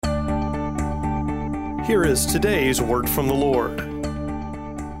here is today's word from the Lord.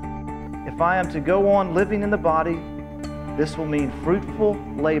 If I am to go on living in the body, this will mean fruitful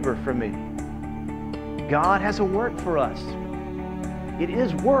labor for me. God has a work for us. It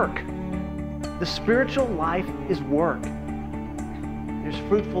is work. The spiritual life is work. There's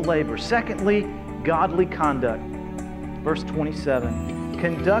fruitful labor. Secondly, godly conduct. Verse 27,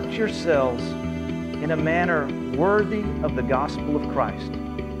 conduct yourselves in a manner worthy of the gospel of Christ.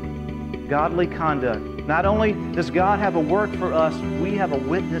 Godly conduct. Not only does God have a work for us, we have a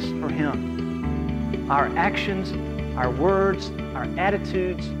witness for Him. Our actions, our words, our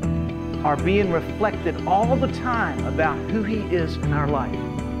attitudes are being reflected all the time about who He is in our life.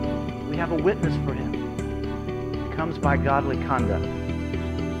 We have a witness for Him. It comes by godly conduct.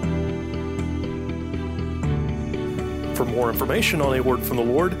 For more information on A Word from the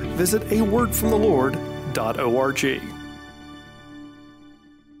Lord, visit awordfromthelord.org.